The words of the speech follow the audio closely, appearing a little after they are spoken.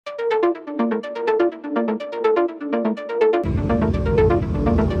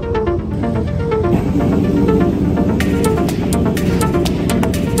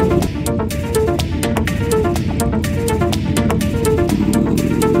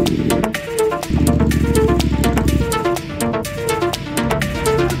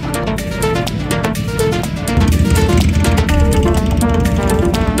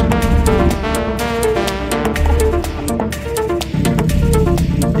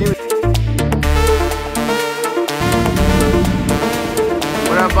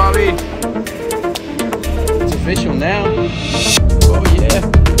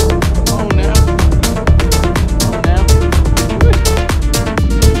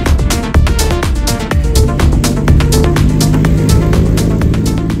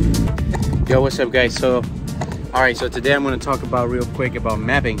what's up guys? So alright, so today I'm going to talk about real quick about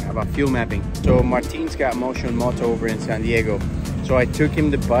mapping, about fuel mapping. So Martin's got Moto over in Santiago, so I took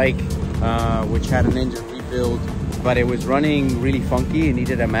him the bike which had an engine rebuild, but it was running really funky. It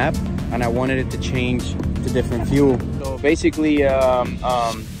needed a map and I wanted it to change to different fuel. So basically I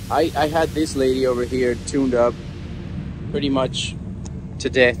had this lady over here tuned up pretty much to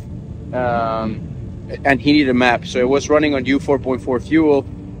death, and he needed a map. So it was running on U4.4 fuel.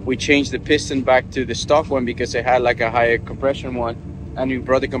 We changed the piston back to the stock one because it had like a higher compression one, and we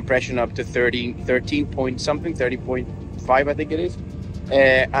brought the compression up to 13 point something, 30.5 I think it is.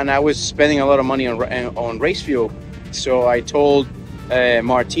 And I was spending a lot of money on race fuel, so I told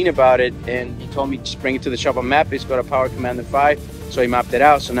Martin about it, and he told me just bring it to the shop and map. It's got a Power Commander 5, so he mapped it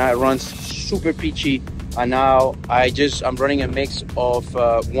out. So now it runs super peachy, and now I'm running a mix of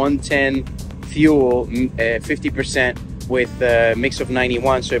 110 fuel, 50% with a mix of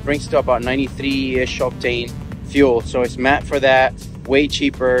 91, so it brings it to about 93-ish octane fuel. So it's mapped for that, way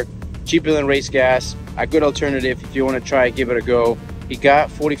cheaper than race gas. A good alternative if you want to try it, give it a go. He got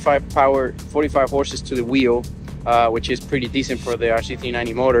 45 horses to the wheel, which is pretty decent for the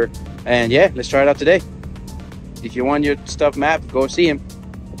RC390 motor. And yeah, let's try it out today. If you want your stuff mapped, go see him.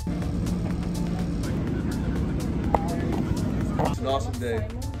 It's an awesome day.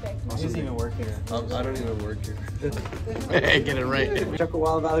 He doesn't even work here. I don't even work here. Get it right.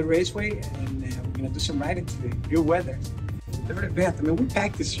 Chuckwalla Valley Raceway, and we're gonna do some riding today. Good weather. Third event. I mean, we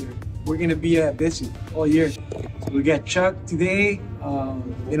packed this year. We're gonna be busy all year. So we got Chuck today.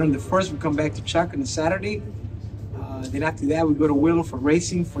 Then on the first, we come back to Chuck on the Saturday. Then after that, we go to Willow for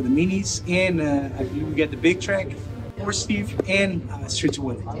racing for the minis, and I believe we get the big track for Steve and Street to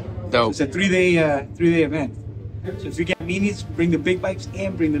Willow. Dope. So it's a three-day event. So if you get minis, bring the big bikes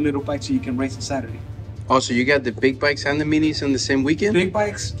and bring the little bikes so you can race on Saturday. Also, you got the big bikes and the minis on the same weekend? Big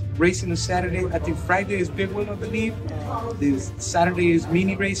bikes racing on Saturday. I think Friday is Big Wheel, I believe. This Saturday is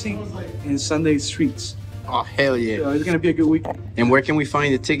mini racing, and Sunday is streets. Oh, hell yeah. So it's going to be a good weekend. And where can we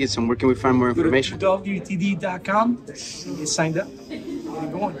find the tickets, and where can we find more information? Go to WTD.com, get signed up,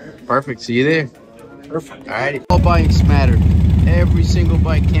 and going. Perfect. See you there. Perfect. Alrighty. All bikes matter. Every single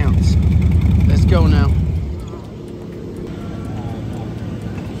bike counts. Let's go now.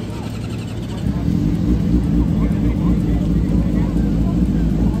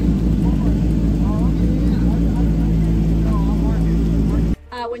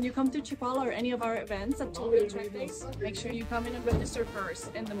 When you come to Chuckwalla or any of our events at two-wheel track days, make sure you come in and register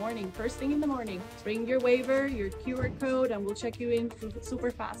first in the morning, first thing in the morning. Bring your waiver, your QR code, and we'll check you in super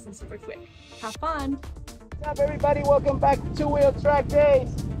fast and super quick. Have fun! What's up, everybody? Welcome back to Two-Wheel Track Days.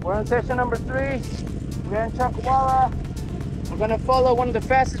 We're on session number 3. We're in Chuckwalla. We're gonna follow one of the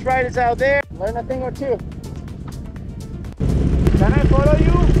fastest riders out there, learn a thing or two. Can I follow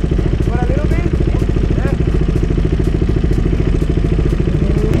you for a little bit?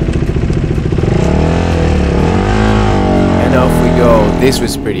 This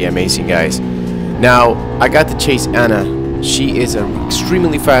was pretty amazing, guys. Now I got to chase Anna. She is an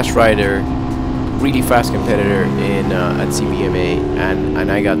extremely fast rider, really fast competitor in at CBMA,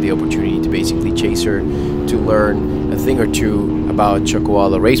 and I got the opportunity to basically chase her to learn a thing or two about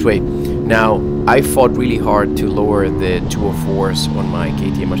Chuckwalla Raceway. Now I fought really hard to lower the 204s on my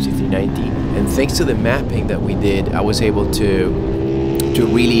KTM RC390, and thanks to the mapping that we did, I was able to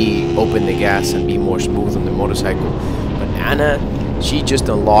really open the gas and be more smooth on the motorcycle. But Anna, she just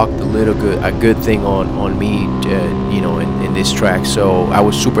unlocked a good thing on me, you know, in this track. So I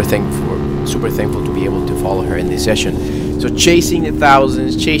was super thankful to be able to follow her in this session. So chasing the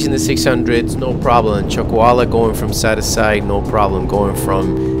thousands, chasing the 600s, no problem. Chuckwalla going from side to side, no problem. Going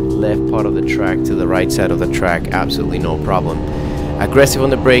from left part of the track to the right side of the track, absolutely no problem. Aggressive on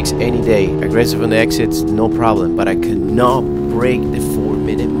the brakes any day, aggressive on the exits, no problem. But I could not break the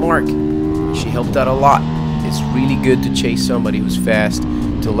 4-minute mark. She helped out a lot. It's really good to chase somebody who's fast,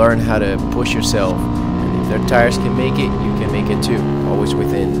 to learn how to push yourself, and if their tires can make it, you can make it too. Always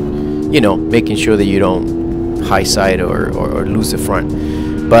within, you know, making sure that you don't high side or lose the front.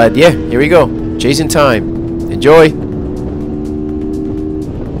 But yeah, here we go, chasing time. Enjoy.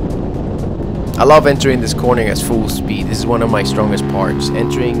 I love entering this corner at full speed. This is one of my strongest parts.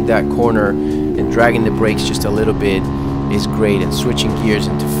 Entering that corner and dragging the brakes just a little bit is great, and switching gears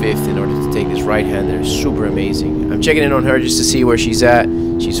into 5th in order to take this right-hander is super amazing. I'm checking in on her just to see where she's at.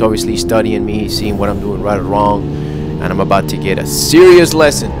 She's obviously studying me, seeing what I'm doing right or wrong, and I'm about to get a serious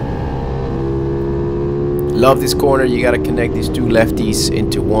lesson. Love this corner. You got to connect these two lefties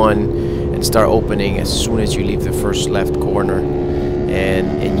into one and start opening as soon as you leave the first left corner,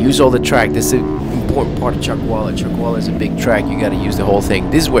 and use all the track. This is important part of Chuckwalla. Chuckwalla is a big track. You got to use the whole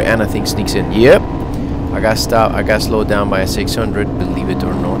thing. This is where Anna thing sneaks in. Yep. I got stopped. I got slowed down by a 600, believe it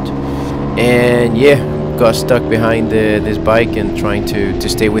or not. And yeah, got stuck behind this bike and trying to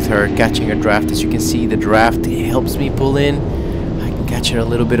stay with her, catching her draft. As you can see, the draft helps me pull in. I can catch her a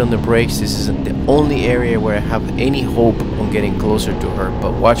little bit on the brakes. This isn't the only area where I have any hope on getting closer to her.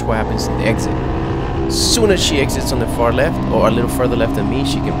 But watch what happens in the exit. As soon as she exits on the far left, or a little further left than me,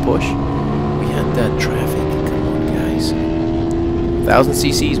 she can push. We had that traffic. Come on, guys. 1000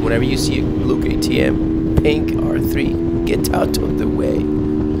 cc's. Whenever you see a blue KTM, pink R3, get out of the way.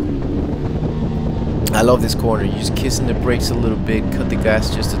 I love this corner. You just kiss in the brakes a little bit, cut the gas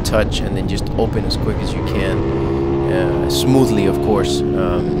just a touch, and then just open as quick as you can, smoothly, of course,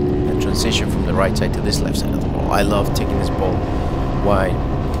 and transition from the right side to this left side of the ball. I love taking this ball wide.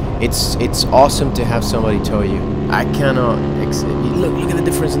 It's awesome to have somebody tow you. I cannot look at the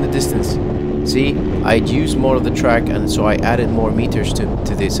difference in the distance. See, I'd used more of the track, and so I added more meters to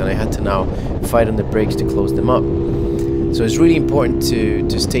this, and I had to now fight on the brakes to close them up. So it's really important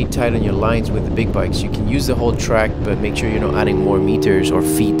to stay tight on your lines with the big bikes. You can use the whole track, but make sure you're not adding more meters or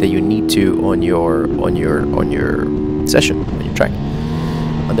feet that you need to on your session, on your track.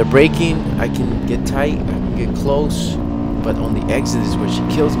 On the braking, I can get tight, I can get close, but on the exit is where she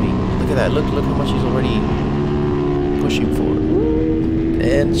kills me. Look at that. Look how much she's already pushing for.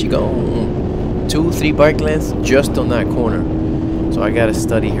 And she gone. 2-3 bike lengths just on that corner. So I gotta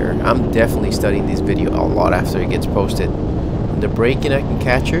study her. I'm definitely studying this video a lot after it gets posted. On the braking, I can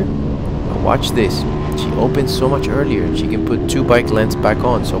catch her. But watch this. She opens so much earlier. She can put 2 bike lengths back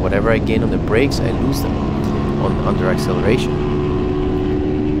on. So whatever I gain on the brakes, I lose them under acceleration.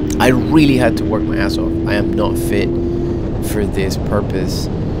 I really had to work my ass off. I am not fit for this purpose.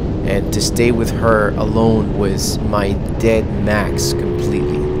 And to stay with her alone was my dead max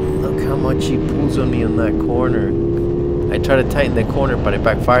completely. Look how much she pulls on me on that corner. I try to tighten the corner, but it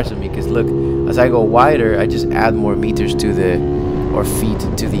backfires on me because look, as I go wider, I just add more meters to or feet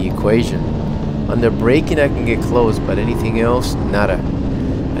to the equation. On the braking, I can get close, but anything else, nada.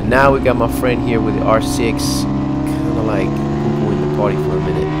 And now we got my friend here with the R6, kind of like poo-poo in the party for a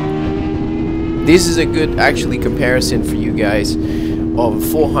minute. This is a good, actually, comparison for you guys of a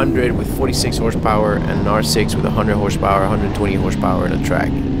 400 with 46 horsepower and an R6 with 100 horsepower, 120 horsepower in a track.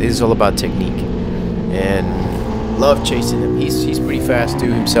 This is all about technique. And love chasing him. He's pretty fast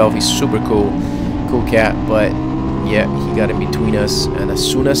too himself. He's super cool cat, but yeah, he got in between us, and as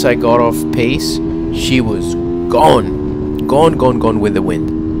soon as I got off pace, she was gone with the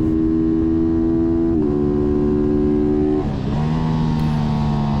wind.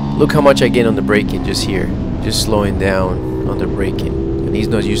 Look how much I gain on the braking just here, just slowing down on the braking. And he's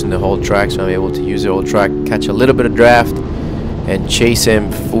not using the whole track, so I'm able to use the whole track, catch a little bit of draft, and chase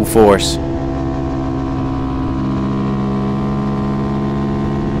him full force.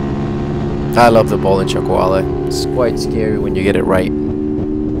 I love the ball in Chuckwalla. It's quite scary when you get it right.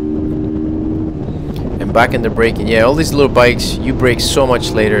 And back in the braking, yeah, all these little bikes, you brake so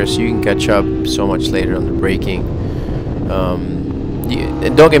much later, so you can catch up so much later on the braking.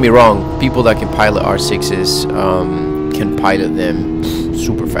 And don't get me wrong, people that can pilot R6s can pilot them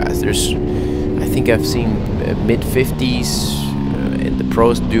super fast. There's, I think I've seen mid-50s, and the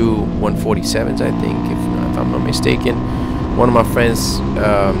pros do 147s, I think, if I'm not mistaken. One of my friends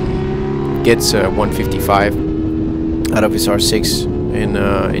gets 155 out of his R6 in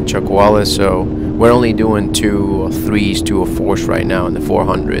Chuckwalla, so we're only doing 2 or 3s, 2 or 4s right now in the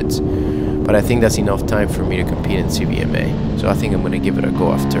 400s, but I think that's enough time for me to compete in CVMA. So I think I'm gonna give it a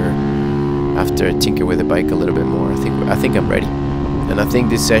go after tinker with the bike a little bit more. I think I'm ready, and I think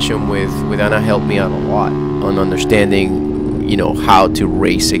this session with Anna helped me out a lot on understanding, you know, how to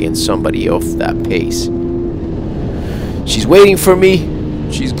race against somebody of that pace. She's waiting for me.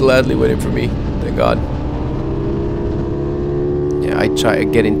 She's gladly waiting for me, thank God. Yeah, I try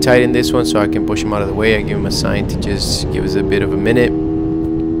getting tight in this one so I can push him out of the way. I give him a sign to just give us a bit of a minute.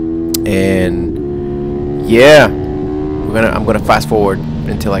 And yeah, I'm gonna fast forward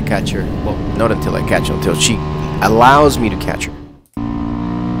until I catch her. Well, not until I catch her, until she allows me to catch her.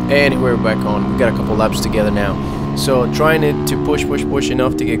 And we're back on. We got a couple laps together now. So trying to push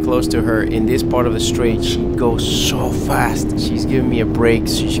enough to get close to her. In this part of the straight, she goes so fast. She's giving me a break,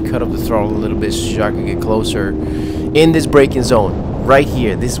 so she cut off the throttle a little bit so I can get closer. In this braking zone, right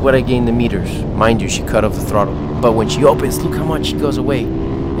here, this is what I gain the meters. Mind you, she cut off the throttle. But when she opens, look how much she goes away.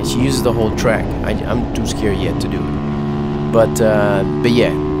 And she uses the whole track. I'm too scared yet to do it. But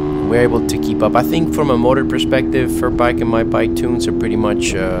yeah, we're able to keep up. I think from a motor perspective, her bike and my bike tunes are pretty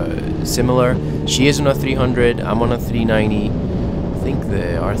much similar. She is on a 300, I'm on a 390. think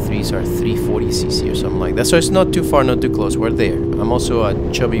the R3s are 340cc or something like that. So it's not too far, not too close. We're there. I'm also a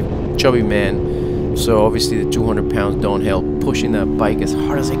chubby man, so obviously the 200 pounds don't help. Pushing that bike as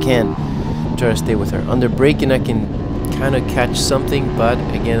hard as I can. Try to stay with her. Under braking, I can kind of catch something, but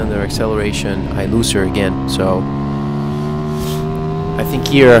again, under acceleration, I lose her again. So I think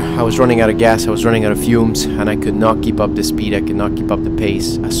here I was running out of gas, I was running out of fumes, and I could not keep up the speed, I could not keep up the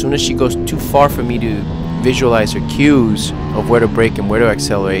pace. As soon as she goes too far for me to visualize her cues of where to brake and where to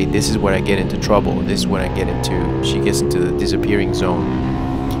accelerate, this is where I get into trouble. This is when I get into, she gets into the disappearing zone.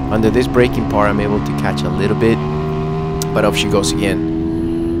 Under this braking part, I'm able to catch a little bit, but off she goes again.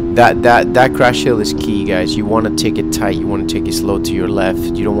 That crash hill is key, guys. You want to take it tight, you want to take it slow to your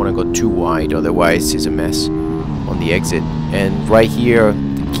left. You don't want to go too wide, otherwise it's a mess on the exit. And right here,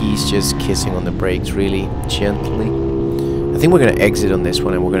 the key is just kissing on the brakes really gently. I think we're gonna exit on this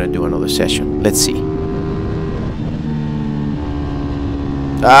one and we're gonna do another session. Let's see.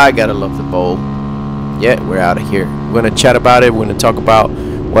 I gotta love the bowl. Yeah, we're out of here. We're gonna chat about it. We're gonna talk about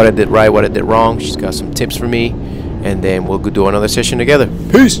what I did right, what I did wrong. She's got some tips for me, and then we'll go do another session together.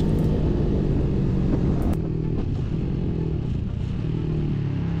 Peace.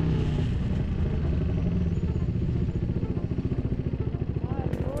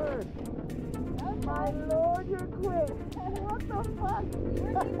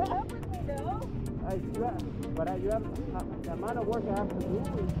 But you have the amount of work I have to do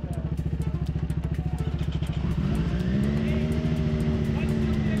is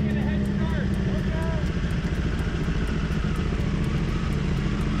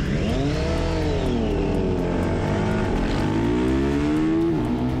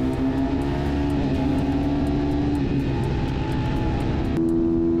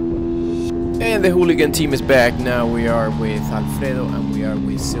And the hooligan team is back. Now we are with Alfredo and we are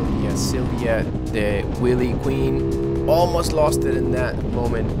with Sylvia. Sylvia, the wheelie queen, almost lost it in that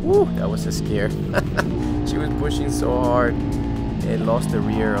moment. Woo, that was a scare. She was pushing so hard and lost the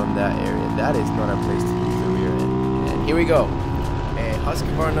rear on that area. That is not a place to lose the rear end. And here we go. Husky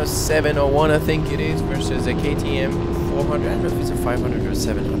 701, I think it is, versus a KTM 400. I don't know if it's a 500 or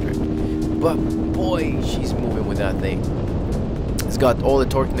 700. But boy, she's moving with that thing. It's got all the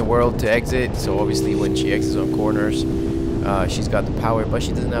torque in the world to exit, so obviously when she exits on corners, she's got the power, but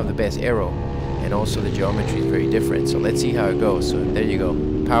she doesn't have the best aero, and also the geometry is very different. So let's see how it goes. So there you go,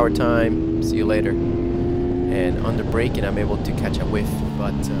 power time, see you later. And under braking, I'm able to catch a whiff,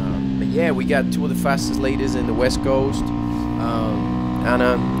 but yeah, we got two of the fastest ladies in the West Coast,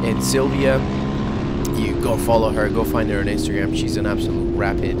 Anna and Sylvia. You go follow her, go find her on Instagram. She's an absolute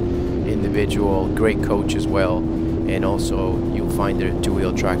rapid individual, great coach as well. And also, you'll find her at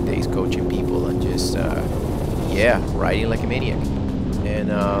two-wheel track days coaching people and just, yeah, riding like a maniac.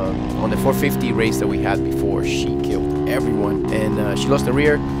 And on the 450 race that we had before, she killed everyone. And she lost the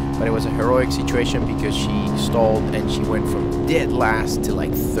rear, but it was a heroic situation because she stalled and she went from dead last to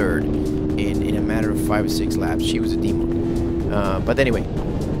like third in a matter of 5 or 6 laps. She was a demon. But anyway,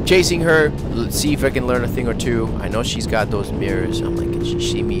 chasing her, let's see if I can learn a thing or two. I know she's got those mirrors. I'm like, can she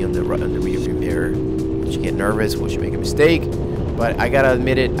see me on the rear view mirror? She get nervous, will she make a mistake? But I gotta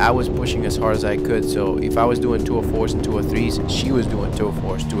admit it, I was pushing as hard as I could. So if I was doing 204s and 203s, she was doing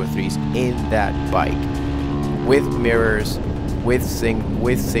 204s, 203s in that bike with mirrors, with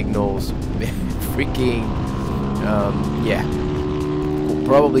signals, freaking yeah,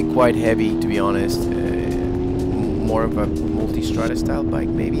 probably quite heavy to be honest. More of a multi-strata style bike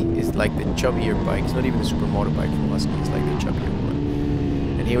maybe. It's like the chubbier bike. It's not even a super moto bike from Husky. It's like the chubbier one.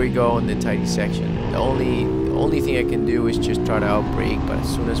 And here we go on the tidy section. The only thing I can do is just try to outbrake, but as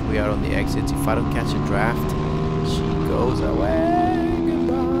soon as we are on the exits, if I don't catch a draft, she goes away.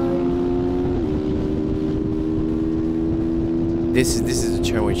 Goodbye. This is a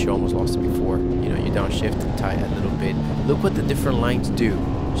turn where she almost lost it before. You know, you downshift and tie a little bit. Look what the different lines do.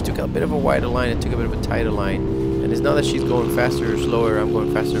 She took a bit of a wider line and took a bit of a tighter line. And it's not that she's going faster or slower, I'm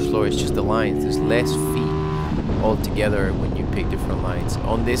going faster or slower, it's just the lines. There's less feet altogether when you pick different lines.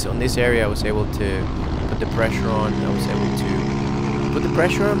 On this area I was able to put the pressure on. I was able to put the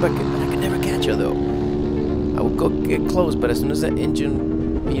pressure on, but I could never catch her though. I would go get close, but as soon as that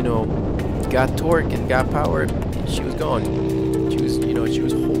engine, you know, got torque and got power, she was gone. She was, you know, she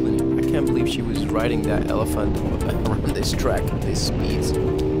was holding it. I can't believe she was riding that elephant around this track at these speeds.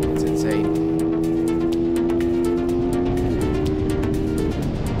 It's insane.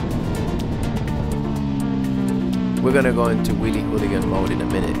 We're gonna go into wheelie hooligan mode in a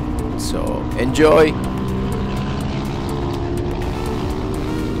minute, so enjoy.